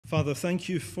Father, thank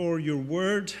you for your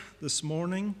word this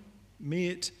morning. May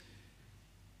it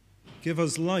give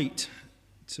us light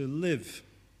to live.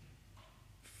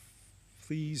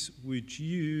 Please, would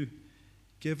you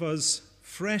give us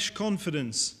fresh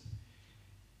confidence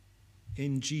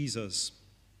in Jesus?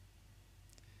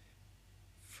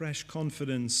 Fresh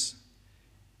confidence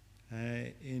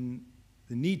in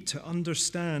the need to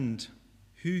understand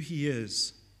who he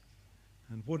is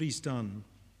and what he's done.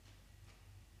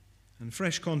 And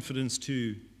fresh confidence,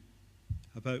 too,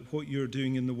 about what you're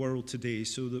doing in the world today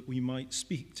so that we might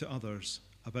speak to others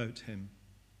about him.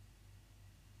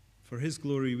 For his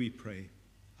glory we pray.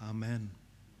 Amen.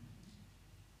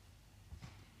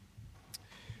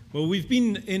 Well, we've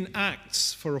been in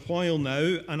Acts for a while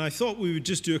now, and I thought we would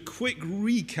just do a quick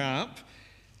recap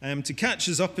to catch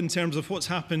us up in terms of what's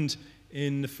happened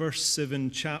in the first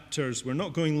 7 chapters. We're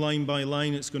not going line by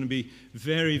line. It's going to be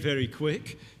very, very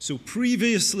quick. So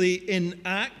previously in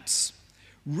Acts,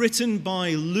 written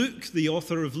by Luke, the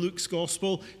author of Luke's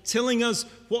Gospel, telling us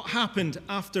what happened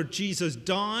after Jesus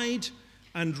died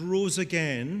and rose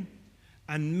again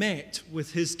and met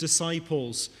with his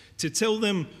disciples to tell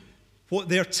them what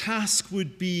their task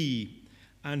would be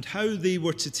and how they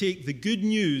were to take the good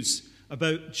news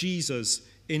about Jesus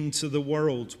into the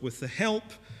world with the help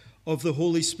of the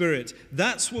Holy Spirit.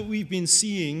 That's what we've been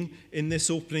seeing in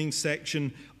this opening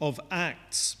section of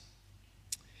Acts.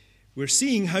 We're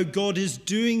seeing how God is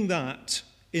doing that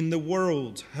in the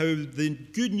world, how the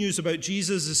good news about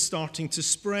Jesus is starting to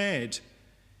spread,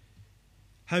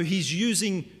 how he's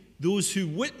using those who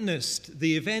witnessed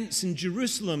the events in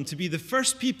Jerusalem to be the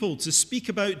first people to speak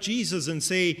about Jesus and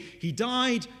say, he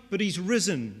died, but he's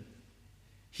risen.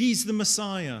 He's the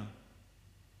Messiah.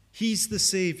 He's the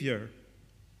Savior.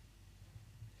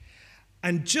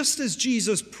 And just as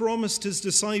Jesus promised his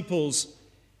disciples,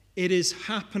 it is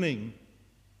happening.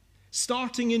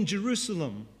 Starting in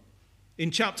Jerusalem. In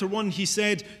chapter 1, he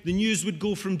said the news would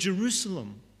go from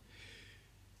Jerusalem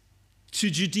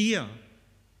to Judea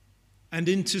and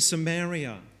into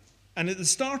Samaria. And at the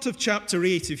start of chapter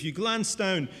 8, if you glance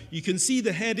down, you can see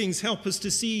the headings help us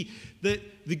to see that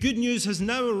the good news has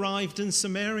now arrived in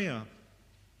Samaria.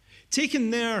 Taken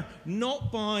there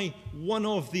not by one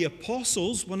of the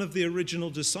apostles, one of the original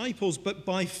disciples, but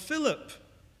by Philip,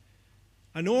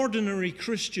 an ordinary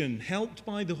Christian helped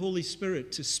by the Holy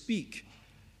Spirit to speak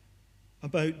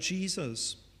about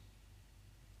Jesus.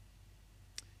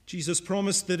 Jesus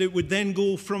promised that it would then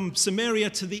go from Samaria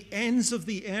to the ends of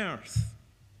the earth.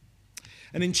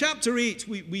 And in chapter 8,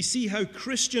 we see how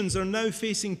Christians are now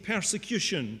facing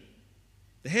persecution.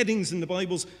 The headings in the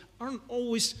Bibles aren't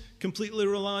always completely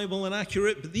reliable and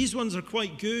accurate, but these ones are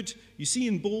quite good. You see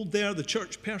in bold there, the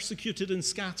church persecuted and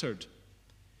scattered.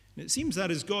 And it seems that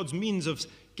is God's means of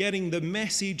getting the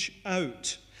message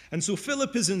out. And so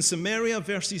Philip is in Samaria,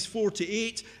 verses 4 to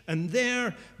 8, and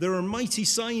there are mighty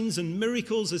signs and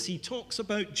miracles as he talks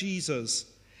about Jesus.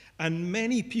 And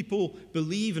many people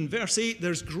believe. In verse 8,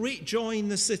 there's great joy in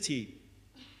the city.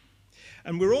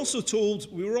 And we were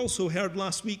also heard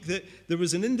last week that there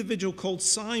was an individual called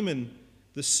Simon,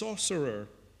 the sorcerer.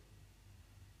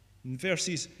 In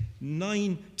verses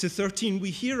 9 to 13, we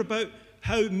hear about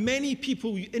how many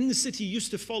people in the city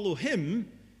used to follow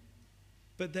him,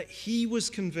 but that he was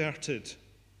converted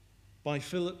by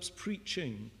Philip's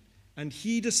preaching, and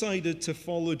he decided to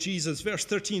follow Jesus. Verse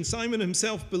 13, Simon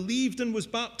himself believed and was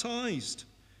baptized.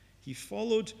 He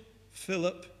followed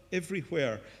Philip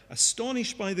everywhere,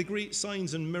 astonished by the great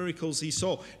signs and miracles he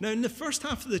saw. Now, in the first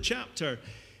half of the chapter,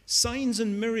 signs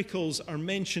and miracles are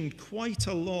mentioned quite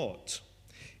a lot.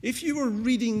 If you were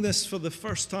reading this for the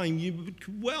first time, you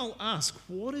would well ask,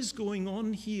 what is going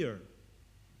on here?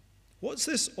 What's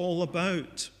this all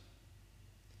about?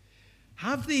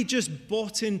 Have they just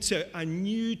bought into a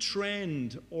new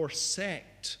trend or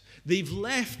sect? They've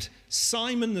left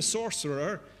Simon the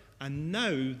sorcerer, and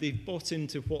now they've bought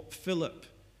into what Philip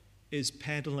is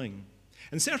peddling.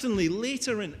 And certainly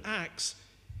later in Acts,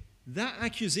 that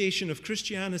accusation of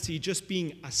Christianity just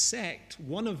being a sect,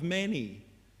 one of many,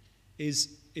 is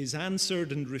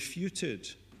answered and refuted.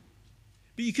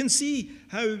 But you can see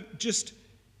how just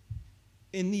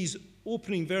in these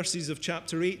opening verses of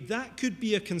chapter 8, that could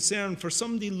be a concern for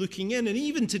somebody looking in. And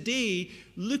even today,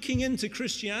 looking into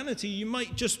Christianity, you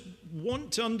might just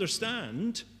want to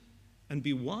understand and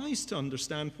be wise to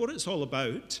understand what it's all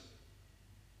about.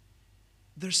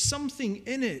 There's something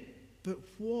in it, but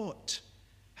what?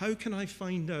 How can I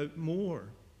find out more?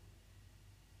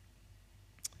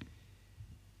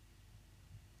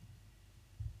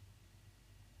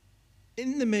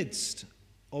 In the midst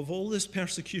of all this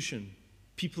persecution,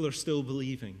 people are still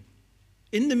believing.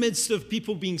 In the midst of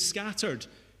people being scattered,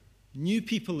 New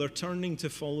people are turning to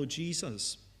follow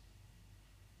Jesus.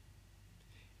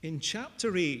 In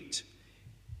chapter 8,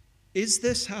 is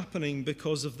this happening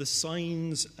because of the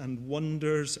signs and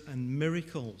wonders and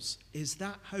miracles? Is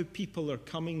that how people are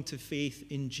coming to faith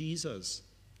in Jesus?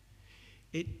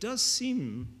 It does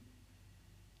seem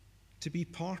to be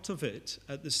part of it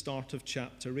at the start of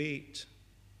chapter 8.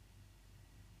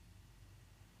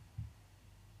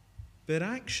 But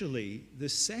actually, the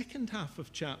second half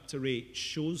of chapter 8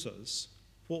 shows us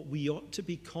what we ought to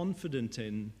be confident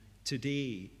in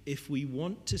today if we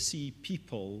want to see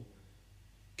people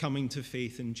coming to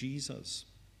faith in Jesus.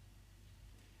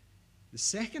 The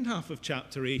second half of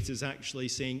chapter 8 is actually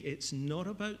saying it's not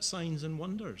about signs and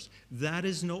wonders. That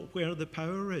is not where the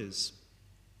power is.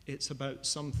 It's about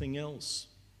something else.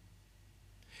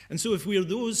 And so if we are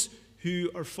those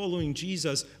who are following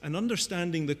Jesus and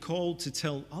understanding the call to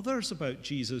tell others about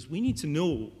Jesus, we need to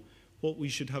know what we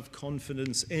should have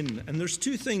confidence in. And there's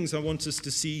two things I want us to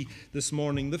see this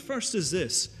morning. The first is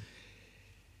this: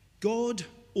 God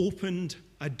opened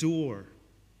a door.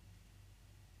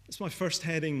 It's my first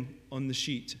heading on the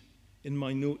sheet in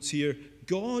my notes here.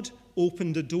 God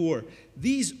opened a door.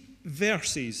 These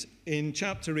verses in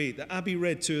chapter 8 that Abby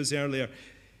read to us earlier,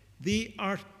 they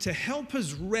are to help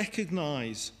us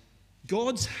recognize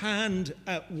God's hand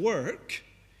at work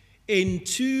in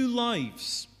two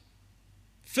lives,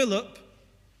 Philip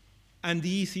and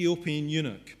the Ethiopian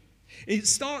eunuch. It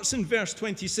starts in verse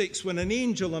 26 when an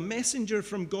angel, a messenger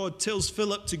from God, tells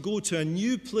Philip to go to a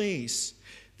new place.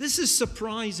 This is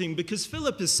surprising because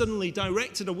Philip is suddenly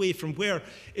directed away from where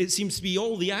it seems to be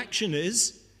all the action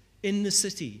is, in the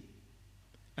city.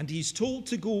 And he's told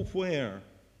to go where?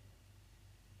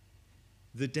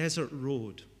 The desert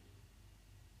road.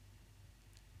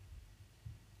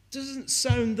 Doesn't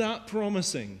sound that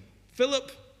promising.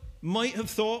 Philip might have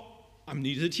thought, I'm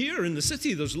needed here in the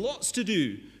city, there's lots to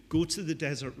do. Go to the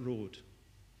desert road,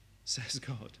 says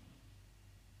God.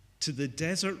 To the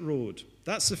desert road.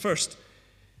 That's the first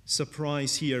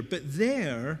surprise here. But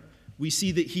there we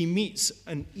see that he meets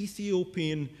an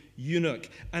Ethiopian eunuch.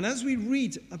 And as we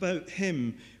read about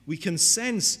him, we can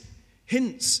sense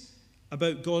hints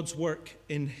about God's work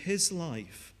in his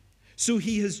life. So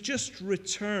he has just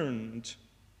returned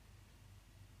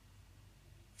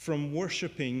from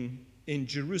worshipping in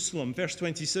Jerusalem. Verse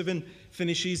 27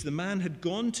 finishes, the man had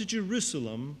gone to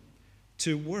Jerusalem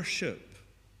to worship.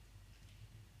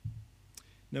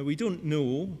 Now, we don't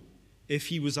know if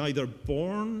he was either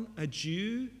born a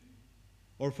Jew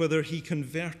or whether he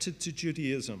converted to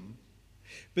Judaism.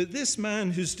 But this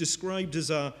man, who's described as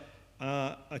a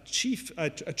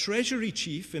treasury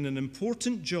chief in an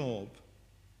important job,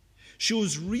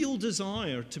 shows real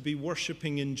desire to be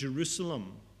worshipping in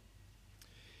Jerusalem.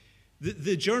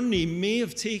 The journey may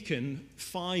have taken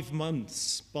 5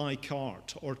 months by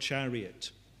cart or chariot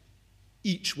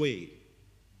each way.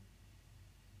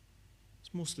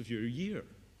 It's most of your year.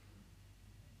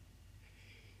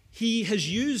 He has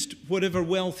used whatever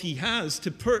wealth he has to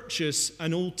purchase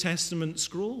an Old Testament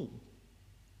scroll,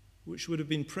 which would have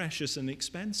been precious and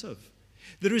expensive.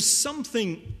 There is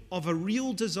something of a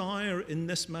real desire in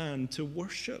this man to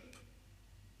worship.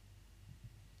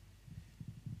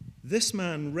 This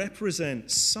man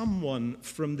represents someone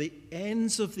from the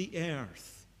ends of the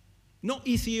earth. Not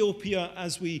Ethiopia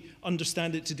as we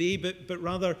understand it today, but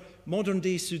rather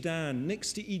modern-day Sudan,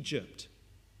 next to Egypt.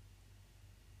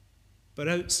 But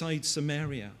outside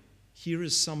Samaria, here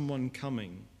is someone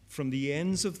coming from the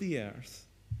ends of the earth.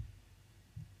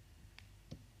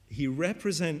 He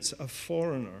represents a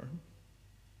foreigner.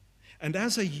 And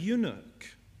as a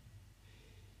eunuch,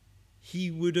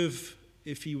 he would have,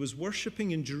 if he was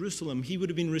worshipping in Jerusalem, he would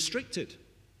have been restricted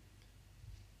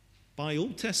by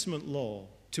Old Testament law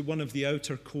to one of the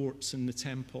outer courts in the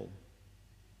temple.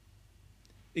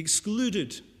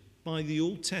 Excluded by the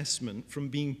Old Testament from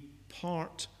being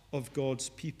part of God's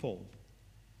people,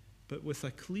 but with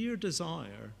a clear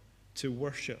desire to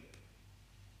worship.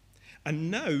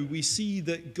 And now we see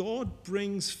that God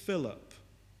brings Philip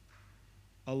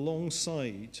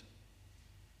alongside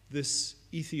this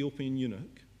Ethiopian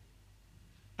eunuch,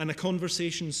 and a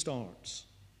conversation starts.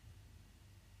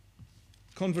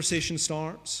 Conversation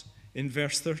starts in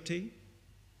verse 30,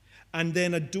 and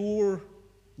then a door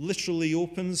literally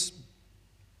opens,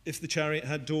 if the chariot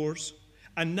had doors,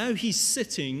 and now he's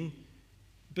sitting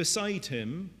beside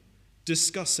him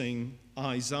discussing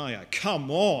Isaiah.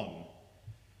 Come on!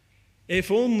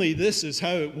 If only this is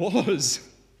how it was.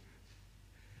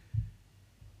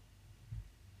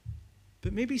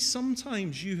 But maybe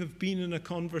sometimes you have been in a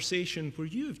conversation where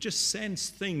you have just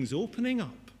sensed things opening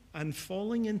up and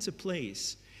falling into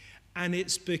place, and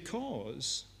it's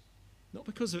because not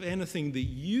because of anything that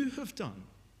you have done.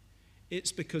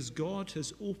 It's because God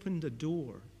has opened a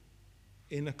door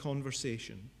in a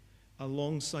conversation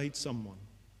alongside someone.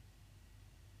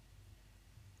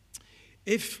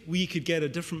 If we could get a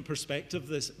different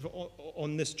perspective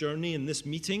on this journey and this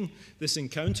meeting, this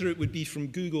encounter, it would be from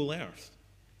Google Earth.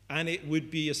 And it would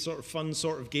be a sort of fun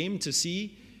sort of game to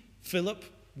see Philip,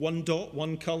 1 dot,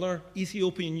 1 color,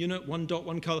 Ethiopian unit, 1 dot,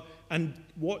 1 color, and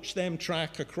watch them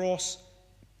track across.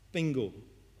 Bingo,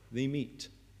 they meet.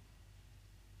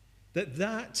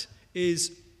 That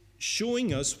is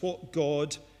showing us what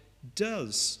God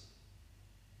does.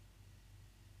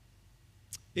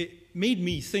 It made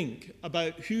me think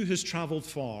about who has traveled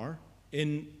far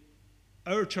in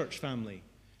our church family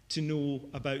to know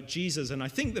about Jesus. And I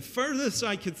think the furthest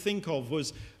I could think of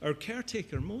was our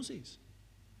caretaker, Moses,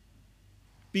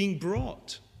 being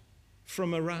brought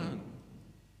from Iran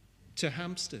to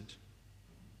Hampstead.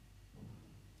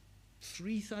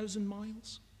 3,000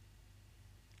 miles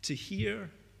to hear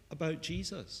about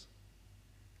Jesus.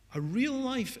 A real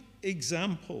life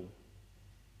example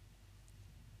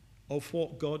of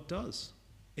what God does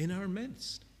in our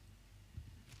midst.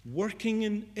 Working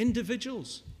in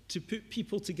individuals to put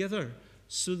people together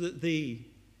so that they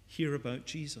hear about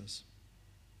Jesus.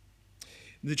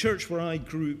 In the church where I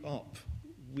grew up,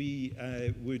 we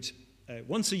would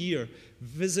once a year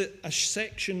visit a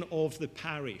section of the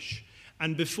parish.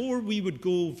 And before we would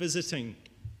go visiting,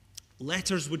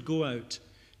 letters would go out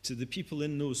to the people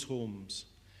in those homes.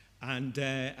 And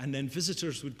then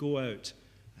visitors would go out.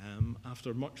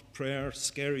 After much prayer,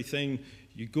 scary thing,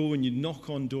 you go and you knock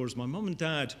on doors. My mum and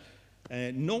dad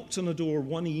knocked on a door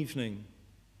one evening,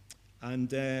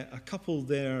 and a couple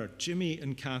there, Jimmy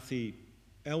and Kathy,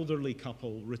 elderly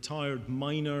couple, retired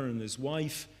miner and his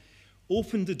wife,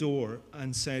 opened the door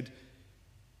and said,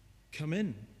 "Come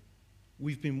in.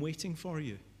 We've been waiting for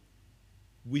you.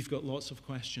 We've got lots of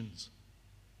questions.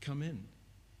 Come in."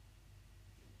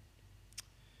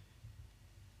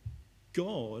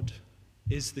 God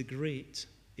is the great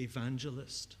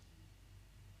evangelist.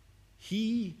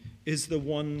 He is the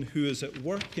one who is at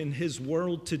work in his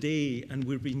world today, and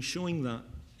we've been showing that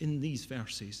in these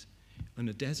verses, on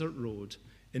a desert road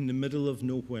in the middle of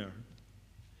nowhere.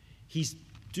 He's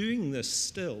doing this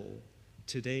still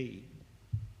today,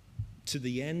 to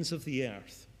the ends of the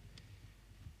earth.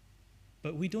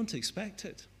 But we don't expect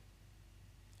it.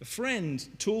 A friend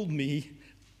told me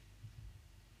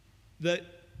that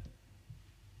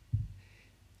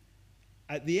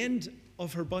at the end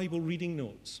of her Bible reading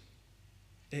notes,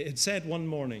 it had said one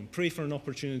morning, pray for an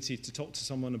opportunity to talk to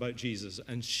someone about Jesus.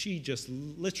 And she just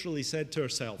literally said to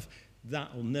herself,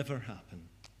 that'll never happen.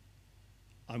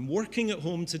 I'm working at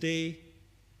home today.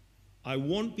 I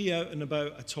won't be out and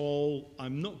about at all.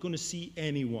 I'm not going to see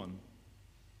anyone.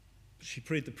 But she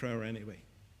prayed the prayer anyway.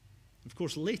 Of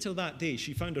course, later that day,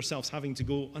 she found herself having to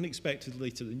go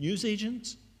unexpectedly to the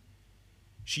newsagents.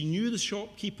 She knew the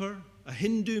shopkeeper, a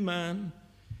Hindu man,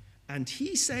 and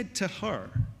he said to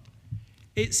her,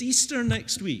 "It's Easter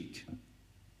next week.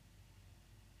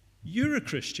 You're a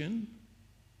Christian.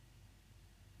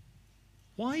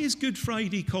 Why is Good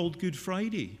Friday called Good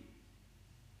Friday?"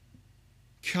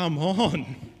 Come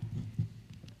on.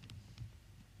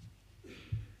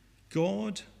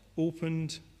 God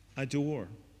opened a door.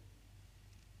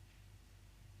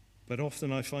 But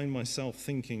often I find myself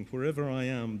thinking, wherever I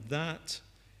am, that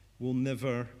will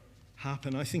never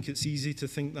happen. I think it's easy to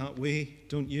think that way,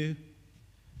 don't you?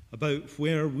 About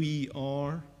where we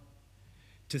are.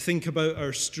 To think about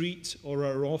our street or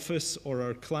our office or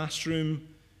our classroom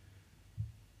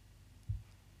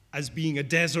as being a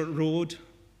desert road.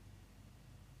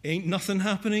 Ain't nothing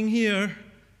happening here.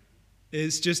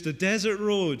 It's just a desert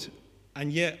road.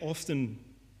 And yet often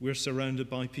we're surrounded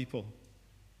by people.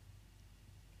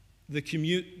 The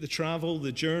commute, the travel,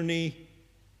 the journey.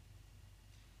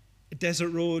 A desert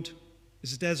road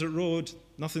is a desert road.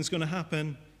 Nothing's going to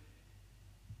happen.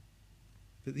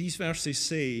 But these verses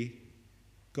say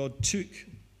God took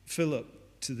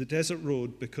Philip to the desert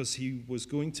road because he was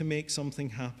going to make something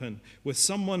happen with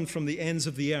someone from the ends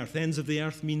of the earth. Ends of the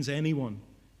earth means anyone.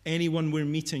 Anyone we're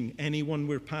meeting, anyone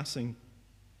we're passing.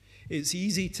 It's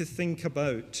easy to think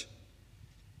about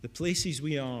the places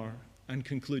we are and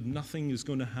conclude nothing is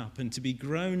going to happen, to be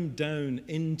ground down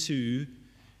into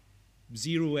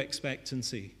zero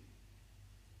expectancy.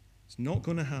 It's not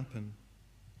going to happen.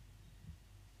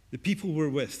 The people we're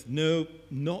with, no,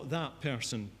 not that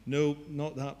person. No,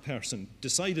 not that person.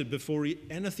 Decided before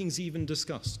anything's even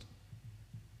discussed.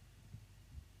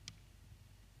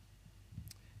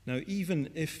 Now,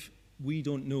 even if we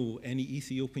don't know any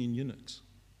Ethiopian eunuchs,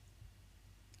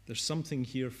 there's something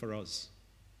here for us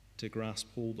to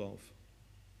grasp hold of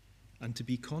and to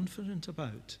be confident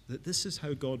about, that this is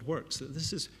how God works, that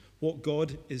this is what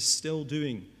God is still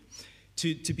doing.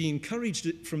 To be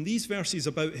encouraged from these verses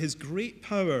about his great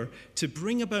power to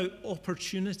bring about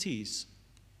opportunities.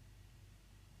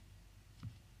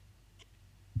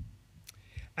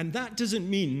 And that doesn't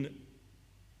mean,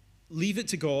 leave it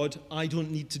to God, I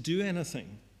don't need to do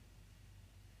anything.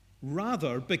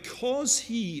 Rather, because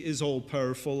he is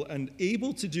all-powerful and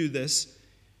able to do this,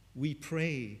 we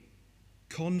pray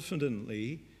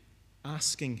confidently,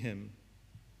 asking him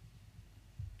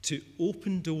to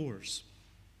open doors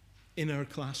in our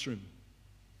classroom,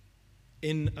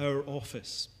 in our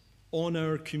office, on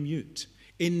our commute,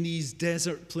 in these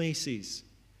desert places.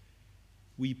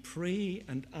 We pray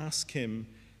and ask him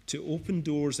to open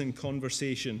doors in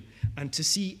conversation and to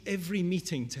see every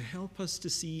meeting, to help us to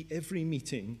see every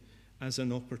meeting as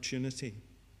an opportunity.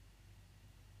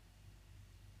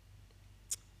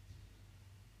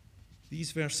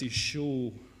 These verses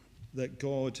show that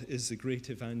God is the great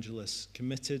evangelist,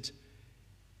 committed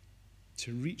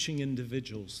to reaching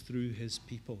individuals through his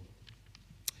people.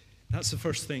 That's the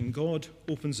first thing. God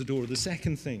opens the door. The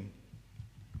second thing,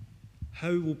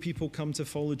 how will people come to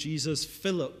follow Jesus?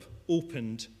 Philip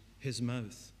opened his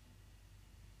mouth.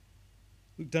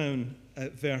 Look down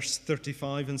at verse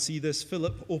 35 and see this.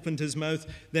 Philip opened his mouth.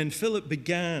 Then Philip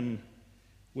began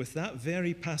with that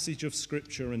very passage of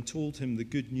Scripture and told him the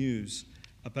good news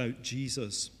about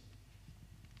Jesus.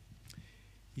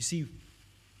 You see,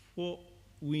 what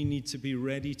we need to be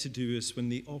ready to do is when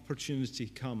the opportunity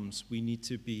comes, we need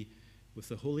to be, with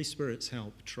the Holy Spirit's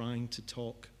help, trying to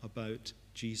talk about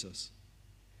Jesus.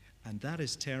 And that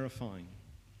is terrifying.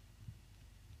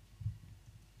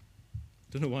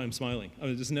 Don't know why I'm smiling.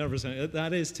 I'm just nervous.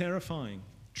 That is terrifying,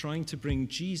 trying to bring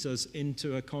Jesus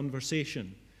into a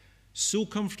conversation. So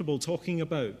comfortable talking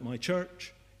about my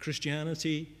church,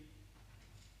 Christianity,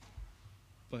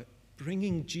 but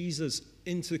bringing Jesus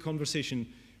into the conversation.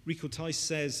 Rico Tice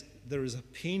says there is a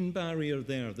pain barrier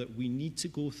there that we need to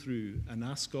go through and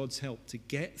ask God's help to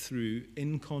get through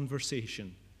in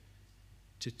conversation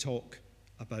to talk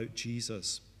about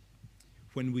Jesus.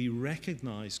 When we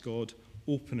recognize God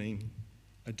opening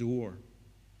a door.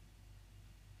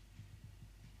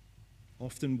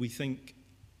 Often we think,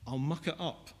 I'll muck it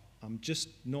up. I'm just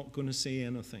not going to say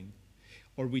anything.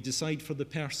 Or we decide for the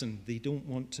person, they don't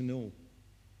want to know.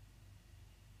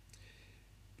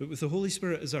 But with the Holy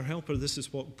Spirit as our helper, this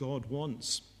is what God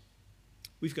wants.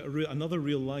 We've got another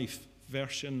real-life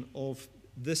version of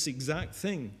this exact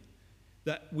thing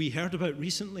that we heard about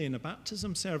recently in a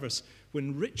baptism service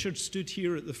when Richard stood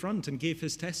here at the front and gave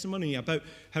his testimony about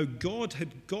how God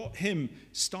had got him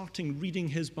starting reading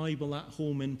his Bible at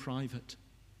home in private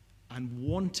and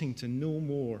wanting to know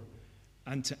more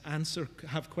and to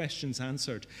have questions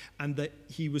answered, and that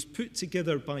he was put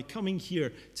together by coming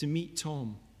here to meet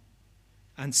Tom.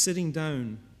 And sitting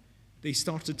down, they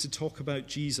started to talk about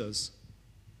Jesus,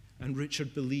 and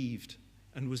Richard believed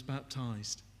and was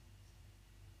baptized.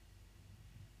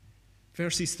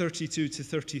 Verses 32 to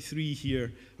 33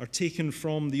 here are taken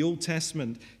from the Old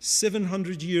Testament,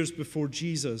 700 years before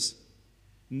Jesus.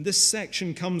 And this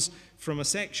section comes from a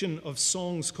section of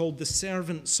songs called the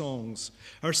Servant Songs.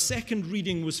 Our second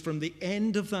reading was from the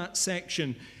end of that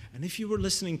section, and if you were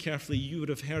listening carefully, you would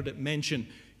have heard it mention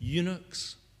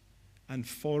eunuchs and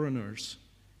foreigners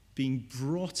being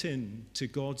brought in to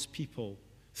God's people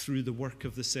through the work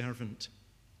of the servant.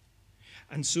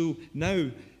 And so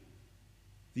now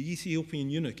the Ethiopian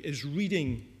eunuch is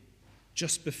reading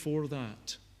just before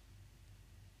that,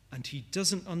 and he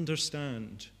doesn't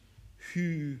understand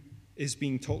who is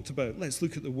being talked about. Let's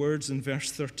look at the words in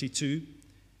verse 32.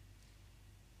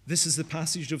 This is the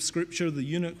passage of Scripture the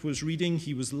eunuch was reading.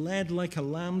 He was led like a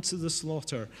lamb to the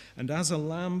slaughter, and as a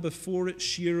lamb before its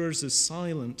shearers is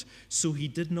silent, so he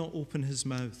did not open his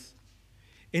mouth.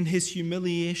 In his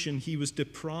humiliation he was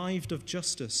deprived of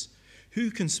justice.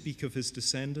 Who can speak of his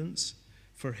descendants?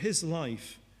 For his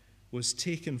life was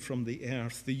taken from the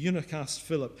earth. The eunuch asked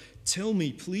Philip, "Tell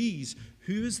me, please,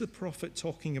 who is the prophet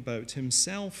talking about,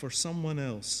 himself or someone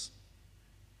else?"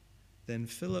 Then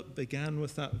Philip began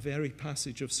with that very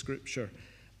passage of Scripture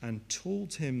and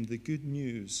told him the good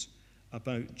news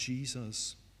about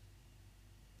Jesus.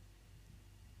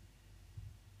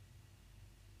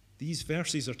 These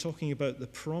verses are talking about the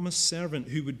promised servant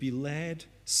who would be led,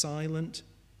 silent,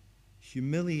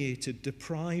 humiliated,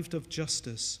 deprived of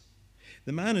justice.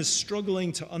 The man is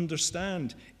struggling to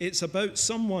understand. It's about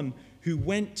someone who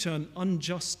went to an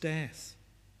unjust death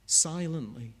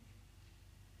silently.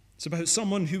 It's about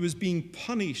someone who was being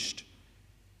punished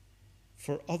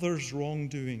for others'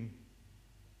 wrongdoing.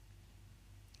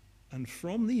 And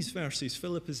from these verses,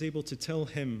 Philip is able to tell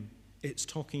him it's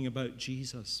talking about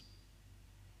Jesus.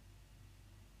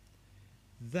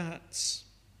 That's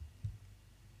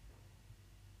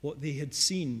what they had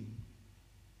seen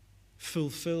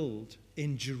fulfilled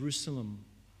in Jerusalem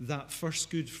that first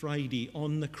Good Friday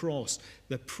on the cross.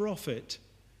 The prophet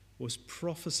was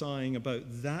prophesying about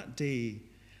that day,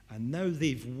 and now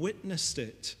they've witnessed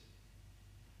it,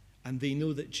 and they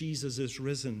know that Jesus is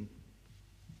risen.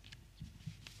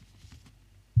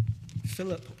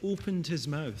 Philip opened his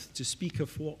mouth to speak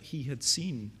of what he had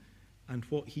seen and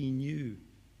what he knew.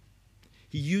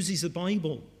 He uses the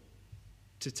Bible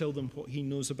to tell them what he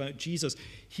knows about Jesus.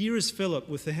 Here is Philip,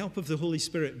 with the help of the Holy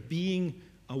Spirit, being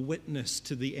a witness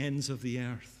to the ends of the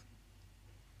earth,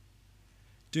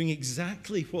 doing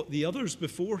exactly what the others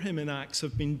before him in Acts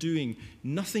have been doing,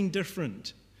 nothing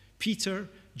different. Peter,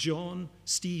 John,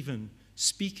 Stephen,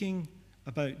 speaking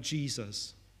about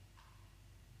Jesus,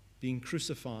 being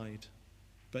crucified,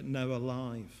 but now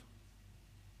alive.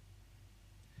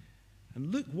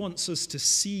 And Luke wants us to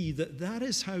see that that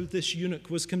is how this eunuch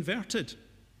was converted,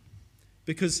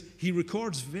 because he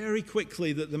records very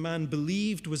quickly that the man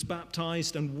believed, was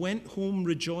baptized, and went home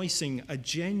rejoicing, a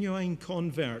genuine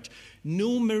convert.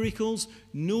 No miracles,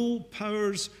 no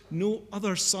powers, no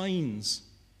other signs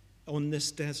on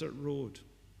this desert road,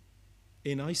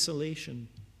 in isolation.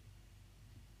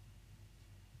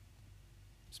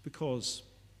 It's because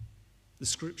the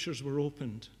scriptures were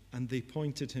opened and they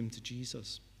pointed him to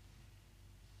Jesus.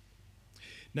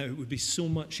 Now, it would be so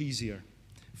much easier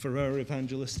for our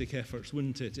evangelistic efforts,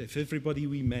 wouldn't it, if everybody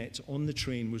we met on the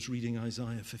train was reading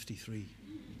Isaiah 53.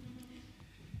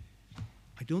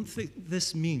 I don't think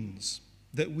this means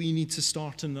that we need to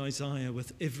start in Isaiah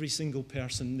with every single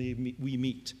person we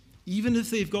meet, even if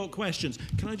they've got questions.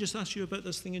 Can I just ask you about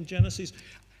this thing in Genesis?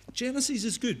 Genesis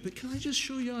is good, but can I just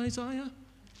show you Isaiah?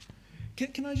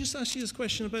 Can I just ask you this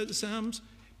question about the Psalms?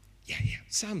 Yeah,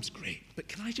 Psalms great, but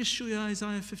can I just show you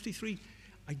Isaiah 53?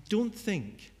 I don't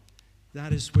think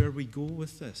that is where we go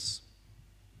with this.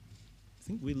 I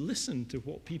think we listen to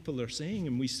what people are saying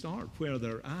and we start where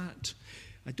they're at.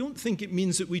 I don't think it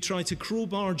means that we try to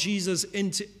crowbar Jesus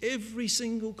into every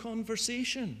single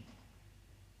conversation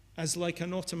as like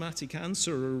an automatic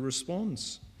answer or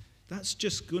response. That's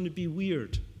just going to be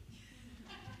weird.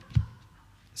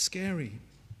 Scary.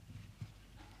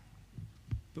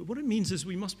 But what it means is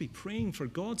we must be praying for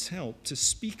God's help to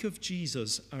speak of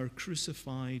Jesus, our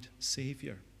crucified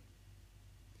Savior.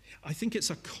 I think it's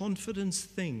a confidence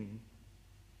thing.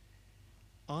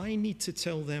 I need to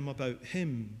tell them about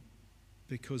him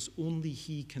because only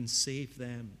he can save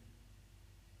them.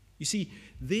 You see,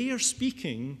 they are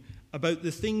speaking about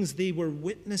the things they were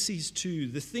witnesses to,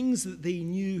 the things that they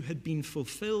knew had been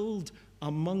fulfilled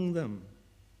among them.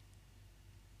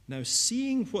 Now,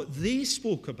 seeing what they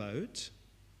spoke about,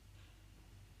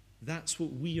 that's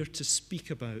what we are to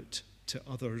speak about to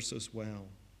others as well.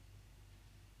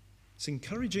 It's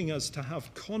encouraging us to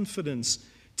have confidence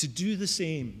to do the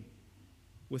same,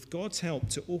 with God's help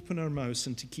to open our mouths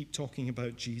and to keep talking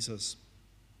about Jesus.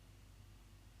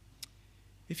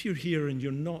 If you're here and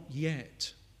you're not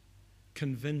yet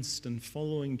convinced and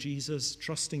following Jesus,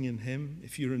 trusting in him,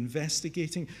 if you're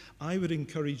investigating, I would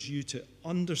encourage you to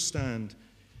understand,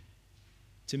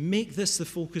 to make this the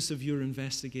focus of your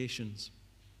investigations.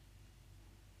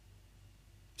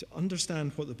 To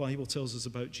understand what the Bible tells us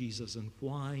about Jesus and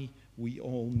why we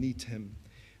all need him.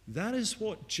 That is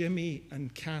what Jimmy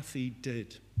and Kathy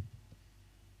did.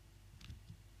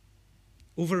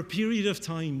 Over a period of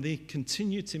time, they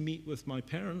continued to meet with my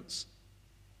parents.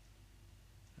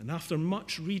 And after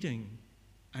much reading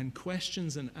and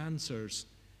questions and answers,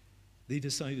 they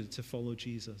decided to follow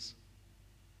Jesus.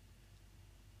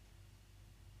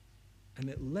 And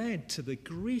it led to the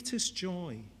greatest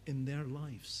joy in their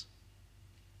lives.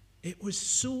 It was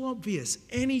so obvious.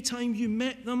 Anytime you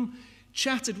met them,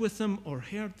 chatted with them, or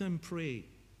heard them pray.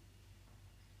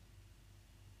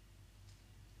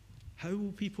 How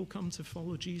will people come to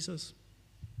follow Jesus?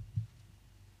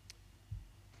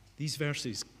 These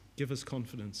verses give us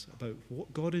confidence about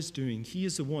what God is doing. He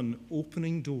is the one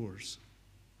opening doors.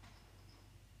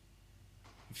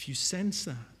 If you sense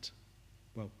that,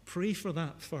 well, pray for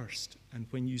that first. And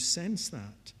when you sense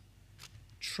that,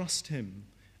 trust him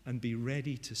and be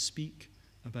ready to speak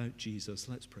about Jesus.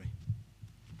 Let's pray.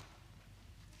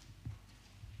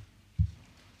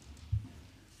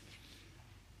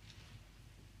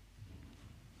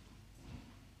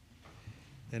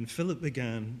 Then Philip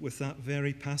began with that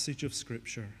very passage of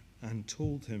Scripture and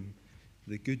told him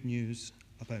the good news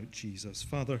about Jesus.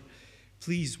 Father,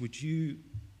 please would you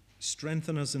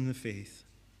strengthen us in the faith.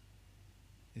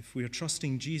 If we are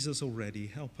trusting Jesus already,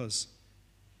 help us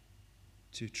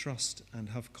to trust and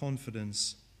have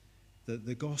confidence that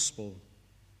the gospel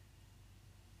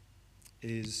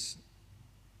is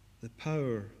the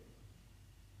power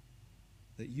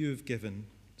that you have given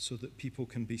so that people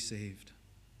can be saved.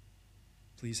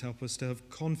 Please help us to have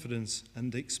confidence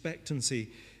and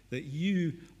expectancy that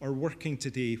you are working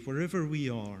today, wherever we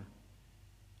are,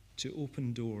 to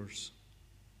open doors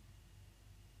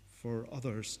for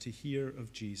others to hear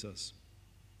of Jesus.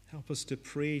 Help us to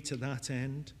pray to that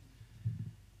end.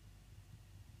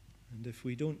 And if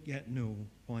we don't yet know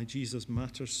why Jesus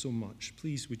matters so much,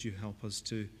 please would you help us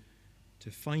to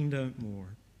find out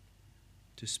more,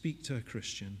 to speak to a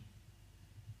Christian,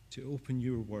 to open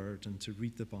your word and to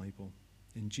read the Bible.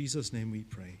 In Jesus' name we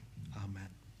pray.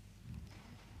 Amen.